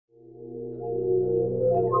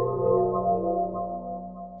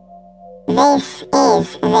This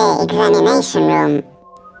is the examination room,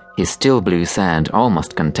 he Still Blue said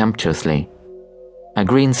almost contemptuously. A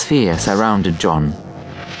green sphere surrounded John.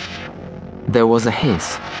 There was a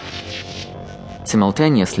hiss.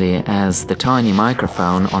 Simultaneously, as the tiny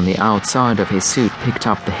microphone on the outside of his suit picked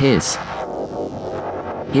up the hiss,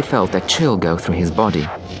 he felt a chill go through his body.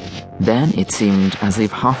 Then it seemed as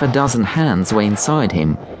if half a dozen hands were inside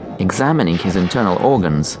him, examining his internal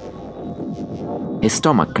organs. His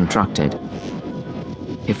stomach contracted.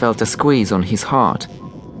 He felt a squeeze on his heart.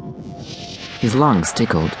 His lungs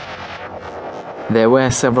tickled. There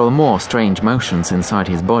were several more strange motions inside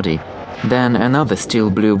his body. Then another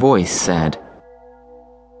Still Blue voice said,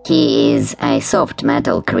 "He is a soft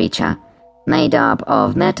metal creature, made up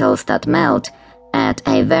of metals that melt at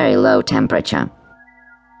a very low temperature.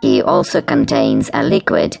 He also contains a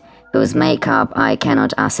liquid whose makeup I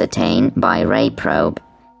cannot ascertain by ray probe.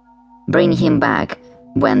 Bring him back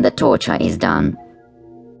when the torture is done."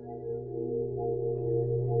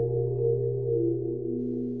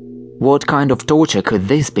 What kind of torture could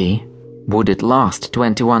this be? Would it last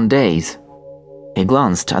 21 days? He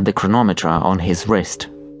glanced at the chronometer on his wrist.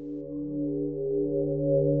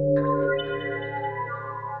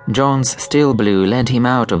 John's Still Blue led him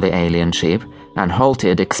out of the alien ship and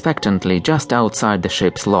halted expectantly just outside the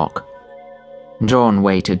ship's lock. John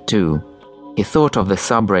waited too. He thought of the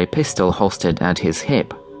sub-ray pistol holstered at his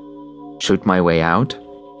hip. Shoot my way out?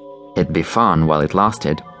 It'd be fun while it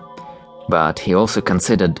lasted. But he also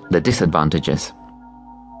considered the disadvantages.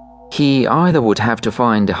 He either would have to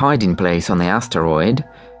find a hiding place on the asteroid,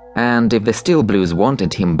 and if the Still Blues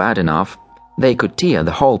wanted him bad enough, they could tear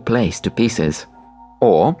the whole place to pieces,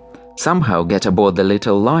 or somehow get aboard the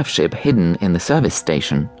little life ship hidden in the service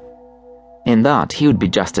station. In that, he would be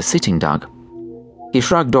just a sitting duck. He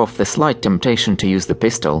shrugged off the slight temptation to use the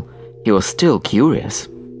pistol. He was still curious.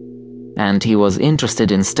 And he was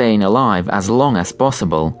interested in staying alive as long as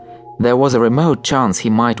possible. There was a remote chance he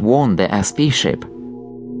might warn the SP ship.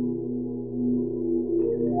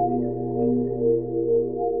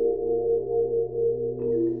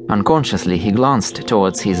 Unconsciously, he glanced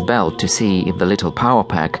towards his belt to see if the little power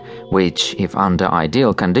pack, which, if under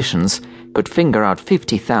ideal conditions, could finger out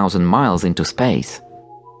 50,000 miles into space.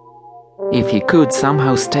 If he could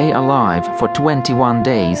somehow stay alive for 21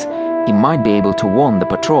 days, he might be able to warn the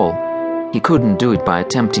patrol. He couldn't do it by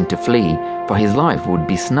attempting to flee, for his life would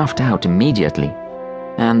be snuffed out immediately.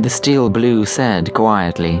 And the Still Blue said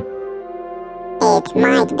quietly, "It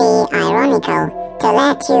might be ironical to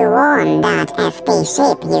let you warn that SP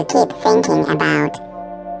ship you keep thinking about.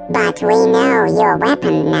 But we know your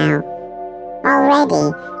weapon now. Already,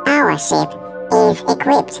 our ship is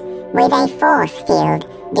equipped with a force field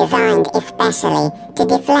designed especially to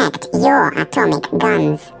deflect your atomic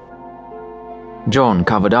guns." John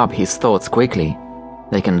covered up his thoughts quickly.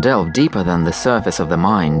 They can delve deeper than the surface of the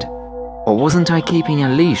mind. Or wasn't I keeping a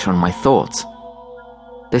leash on my thoughts?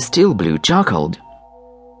 The Still Blue chuckled.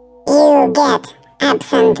 "You get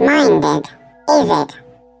absent-minded, is it?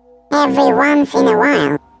 Every once in a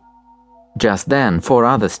while." Just then, 4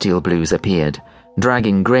 other Still Blues appeared,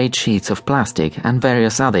 dragging great sheets of plastic and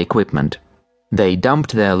various other equipment. They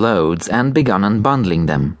dumped their loads and began unbundling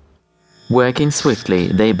them. Working swiftly,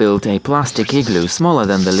 they built a plastic igloo smaller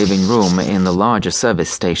than the living room in the larger service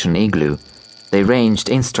station igloo. They ranged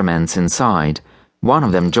instruments inside. One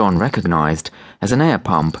of them John recognized as an air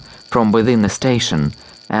pump from within the station,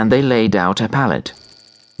 and they laid out a pallet.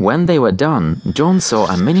 When they were done, John saw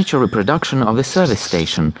a miniature reproduction of the service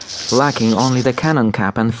station, lacking only the cannon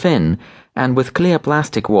cap and fin, and with clear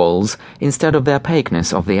plastic walls instead of the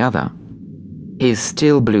opaqueness of the other. His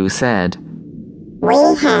Still Blue said, "We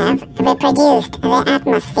have reproduced the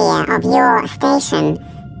atmosphere of your station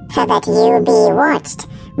so that you be watched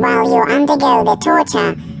while you undergo the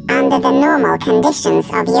torture under the normal conditions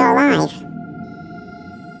of your life.